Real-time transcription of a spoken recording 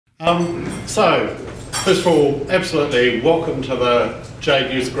So, first of all, absolutely welcome to the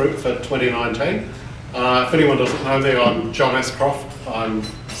Jade User Group for 2019. If anyone doesn't know me, I'm John Ascroft. I'm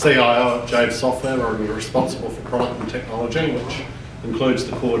CIO at Jade Software and responsible for product and technology, which includes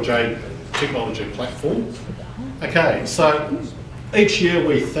the core Jade technology platform. Okay, so each year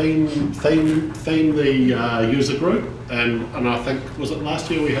we theme the user group, and I think, was it last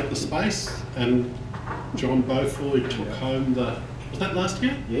year we had the space, and John Beaufoy took home the, was that last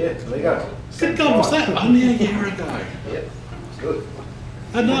year? Yeah, there you go. Good God, was that only a year ago? Yeah, it's good.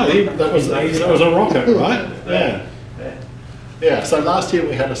 I know, that was a rocket, right? Yeah. Yeah, so last year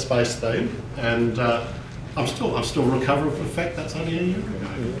we had a space theme, and I'm still recovering from the fact that's only a year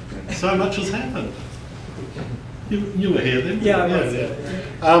ago. So much has happened. You were here then? Yeah, I was.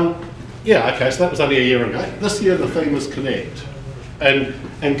 Yeah, okay, so that was only a year ago. This year the theme is Connect. And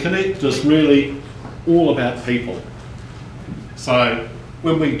Connect is really all about people. So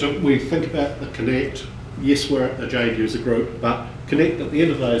when we think about the Connect, yes, we're at the Jade User Group, but Connect at the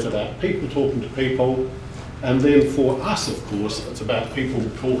end of the day is about people talking to people. And then for us, of course, it's about people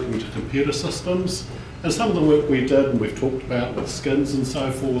talking to computer systems. And some of the work we did and we've talked about with skins and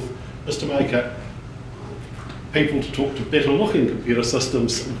so forth is to make it people to talk to better looking computer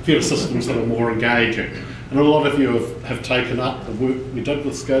systems that are more engaging. And a lot of you have taken up the work we did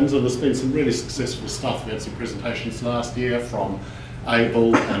with skins, and there's been some really successful stuff. We had some presentations last year from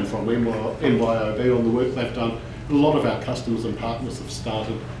Able and from NYOB on the work they've done. A lot of our customers and partners have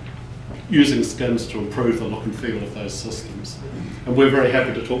started using skins to improve the look and feel of those systems. And we're very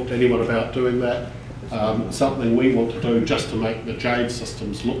happy to talk to anyone about doing that. Something we want to do just to make the Jade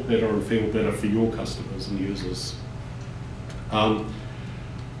systems look better and feel better for your customers and users.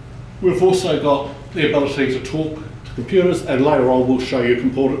 We've also got the ability to talk to computers, and later on we'll show you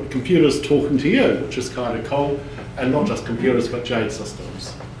computers talking to you, which is kind of cool, and not just computers but Jade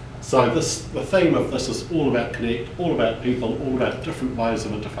systems. So the theme of this is all about Connect, all about people, all about different ways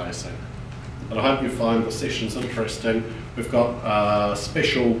of interfacing. And I hope you find the sessions interesting. We've got a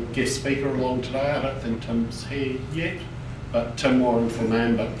special guest speaker along today. I don't think Tim's here yet, but Tim Warren from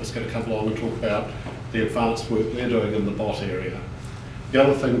Ambit is going to come along and talk about the advanced work they're doing in the bot area. The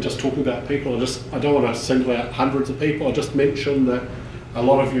other thing, just talking about people, I don't want to single out hundreds of people. I just mentioned that a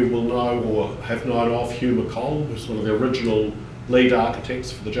lot of you will know or have known of Hugh McColl, who's one of the original lead architects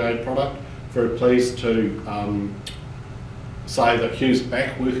for the Jade product. Very pleased to say that Hugh's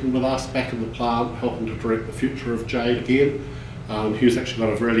back working with us, back in the plant, helping to direct the future of Jade again. Hugh's actually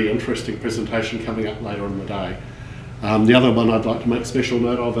got a really interesting presentation coming up later in the day. The other one I'd like to make special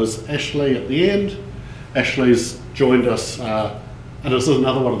note of is Ashley at the end. Ashley's joined us, and this is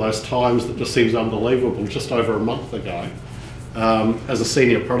another one of those times that just seems unbelievable, just over a month ago, as a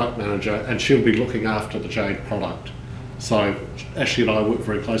senior product manager, and she'll be looking after the Jade product. So Ashley and I work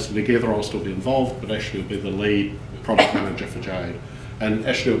very closely together. I'll still be involved, but Ashley will be the lead product manager for Jade. And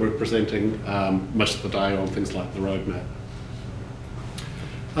Ashley will be presenting most of the day on things like the roadmap.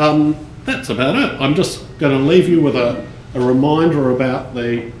 That's about it. I'm just going to leave you with a reminder about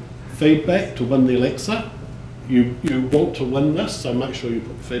the feedback to win the Alexa. You want to win this, so make sure you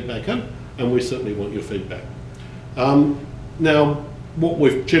put the feedback in, and we certainly want your feedback. Now, what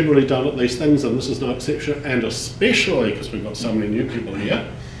we've generally done at these things, and this is no exception, and especially because we've got so many new people here,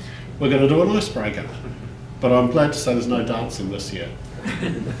 we're going to do an icebreaker. But I'm glad to say there's no dancing this year.